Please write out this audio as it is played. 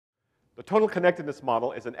The tonal connectedness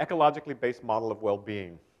model is an ecologically based model of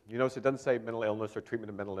well-being. You notice it doesn't say mental illness or treatment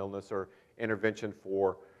of mental illness or intervention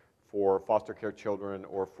for foster care children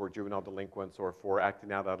or for juvenile delinquents or for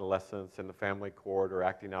acting out adolescents in the family court or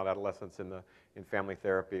acting out adolescents in family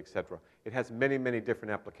therapy, etc. It has many, many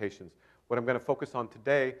different applications. What I'm going to focus on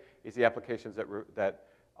today is the applications that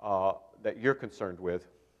you're concerned with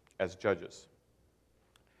as judges.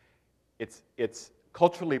 It's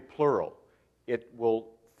culturally plural. It will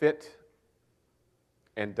fit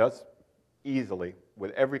and does easily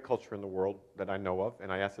with every culture in the world that I know of,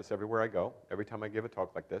 and I ask this everywhere I go, every time I give a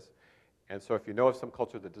talk like this. And so if you know of some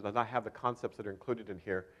culture that does not have the concepts that are included in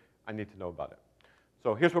here, I need to know about it.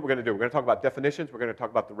 So here's what we're going to do. We're going to talk about definitions, we're going to talk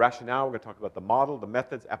about the rationale, we're going to talk about the model, the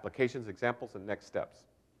methods, applications, examples, and next steps.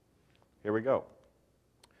 Here we go.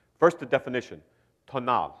 First, the definition,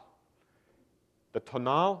 tonal. The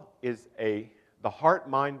tonal is the heart,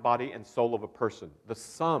 mind, body, and soul of a person, the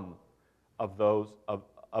sum of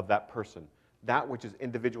that person, that which is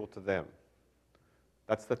individual to them.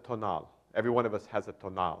 That's the tonal. Every one of us has a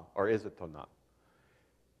tonal, or is a tonal.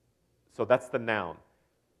 So that's the noun.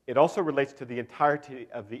 It also relates to the entirety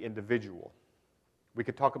of the individual. We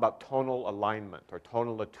could talk about tonal alignment or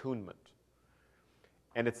tonal attunement.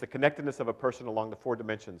 And it's the connectedness of a person along the four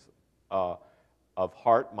dimensions of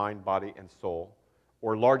heart, mind, body, and soul,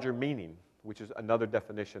 or larger meaning, which is another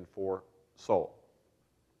definition for soul,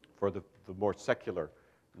 for the more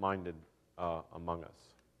secular-minded among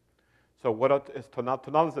us. So what is tonal?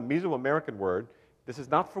 Tonal is a Mesoamerican word. This is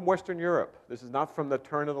not from Western Europe. This is not from the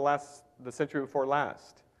turn of the century before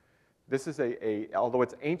last. This is although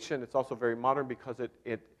it's ancient, it's also very modern because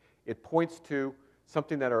it points to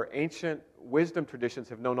something that our ancient wisdom traditions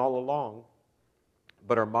have known all along,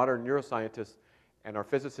 but our modern neuroscientists and our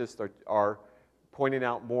physicists are pointing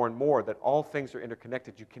out more and more that all things are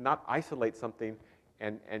interconnected. You cannot isolate something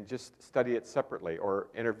and just study it separately or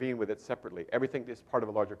intervene with it separately. Everything is part of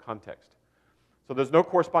a larger context. So there's no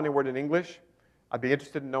corresponding word in English. I'd be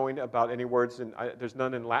interested in knowing about any words. There's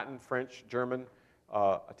none in Latin, French, German,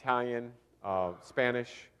 Italian,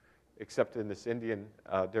 Spanish, except in this Indian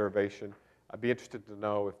derivation. I'd be interested to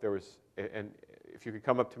know if there was, and if you could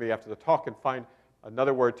come up to me after the talk and find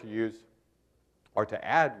another word to use or to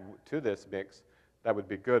add to this mix, that would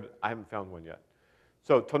be good. I haven't found one yet.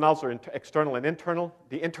 So tonals are external and internal.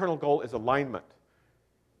 The internal goal is alignment.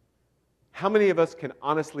 How many of us can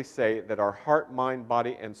honestly say that our heart, mind,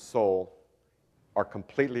 body, and soul are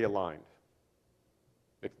completely aligned?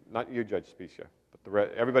 Not you, Judge Specia,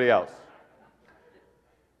 but everybody else.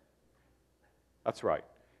 That's right.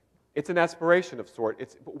 It's an aspiration of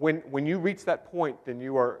sort. When you reach that point, then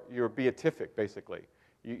you're beatific, basically.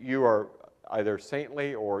 You are either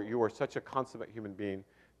saintly or you are such a consummate human being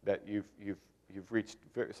that you've reached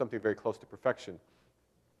something very close to perfection.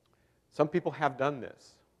 Some people have done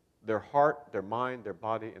this. Their heart, their mind, their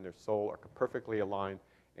body, and their soul are perfectly aligned,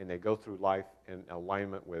 and they go through life in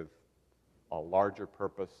alignment with a larger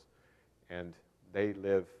purpose, and they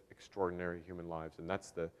live extraordinary human lives. And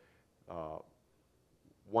that's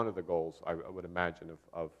one of the goals, I would imagine,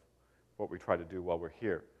 of what we try to do while we're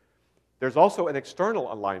here. There's also an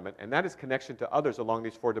external alignment, and that is connection to others along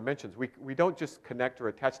these four dimensions. We don't just connect or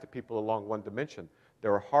attach to people along one dimension.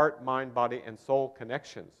 There are heart, mind, body, and soul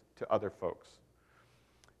connections to other folks.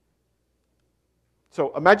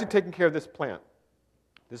 So imagine taking care of this plant.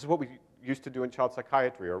 This is what we used to do in child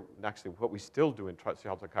psychiatry, or actually what we still do in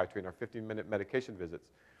child psychiatry in our 15-minute medication visits.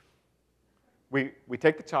 We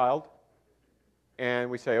take the child,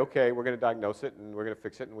 and we say, okay, we're going to diagnose it, and we're going to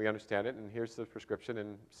fix it, and we understand it, and here's the prescription,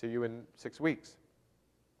 and see you in 6 weeks.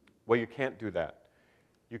 Well, you can't do that.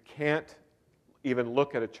 You can't even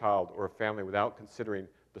look at a child or a family without considering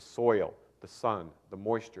the soil, the sun, the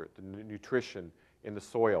moisture, the nutrition in the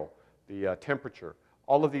soil, the temperature.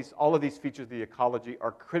 All of these features of the ecology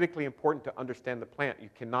are critically important to understand the plant. You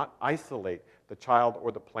cannot isolate the child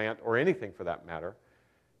or the plant, or anything for that matter,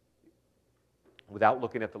 without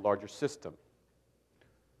looking at the larger system.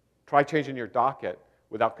 Try changing your docket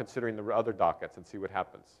without considering the other dockets and see what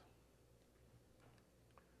happens.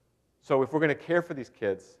 So if we're going to care for these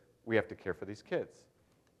kids, we have to care for these kids.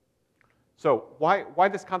 So why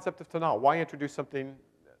this concept of tonal? Why introduce something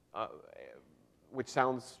which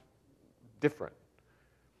sounds different?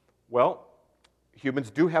 Well, humans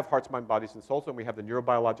do have hearts, mind, bodies, and souls, and we have the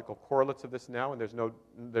neurobiological correlates of this now, and there's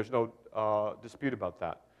no dispute about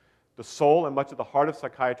that. The soul and much of the heart of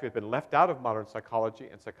psychiatry has been left out of modern psychology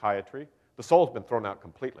and psychiatry. The soul has been thrown out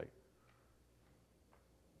completely.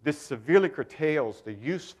 This severely curtails the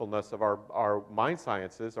usefulness of our mind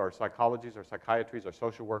sciences, our psychologies, our psychiatries, our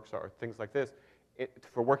social works, our things like this,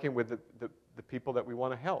 for working with the people that we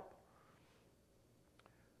want to help.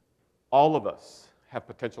 all of us have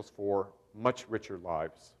potentials for much richer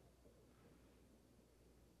lives.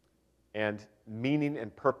 And meaning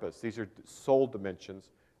and purpose, these are soul dimensions,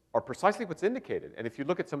 are precisely what's indicated. And if you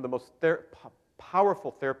look at some of the most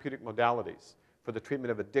powerful therapeutic modalities for the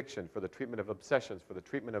treatment of addiction, for the treatment of obsessions, for the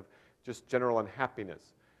treatment of just general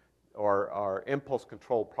unhappiness or impulse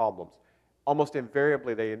control problems, almost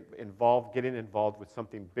invariably they involve getting involved with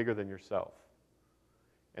something bigger than yourself.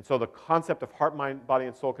 And so the concept of heart, mind, body,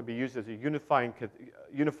 and soul can be used as a unifying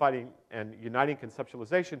and uniting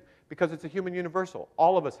conceptualization because it's a human universal.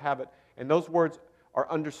 All of us have it, and those words are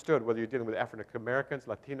understood whether you're dealing with African Americans,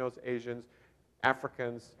 Latinos, Asians,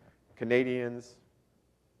 Africans, Canadians,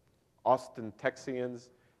 Austin Texians,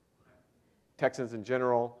 Texans in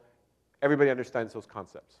general. Everybody understands those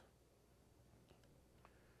concepts.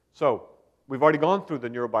 So we've already gone through the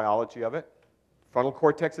neurobiology of it. Frontal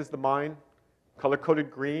cortex is the mind. Color-coded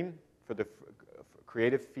green for the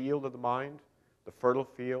creative field of the mind, the fertile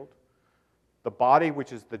field. The body,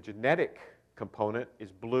 which is the genetic component,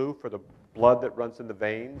 is blue for the blood that runs in the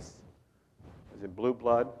veins, as in blue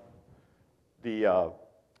blood. The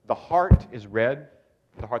heart is red,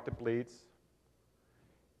 the heart that bleeds.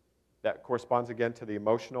 That corresponds again to the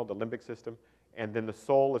emotional, the limbic system. And then the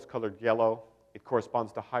soul is colored yellow. It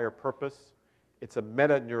corresponds to higher purpose. It's a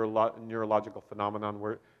meta-neurological phenomenon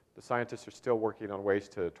where the scientists are still working on ways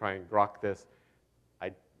to try and grok this.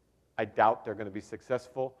 I doubt they're going to be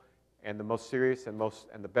successful, and the most serious and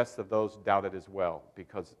the best of those doubt it as well,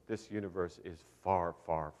 because this universe is far,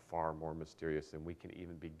 far, far more mysterious than we can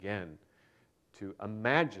even begin to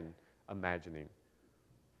imagining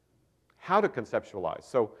how to conceptualize.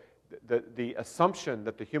 So the assumption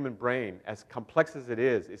that the human brain, as complex as it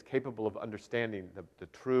is capable of understanding the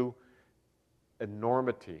true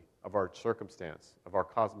enormity of our circumstance, of our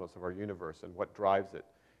cosmos, of our universe, and what drives it,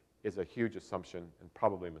 is a huge assumption and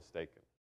probably mistaken.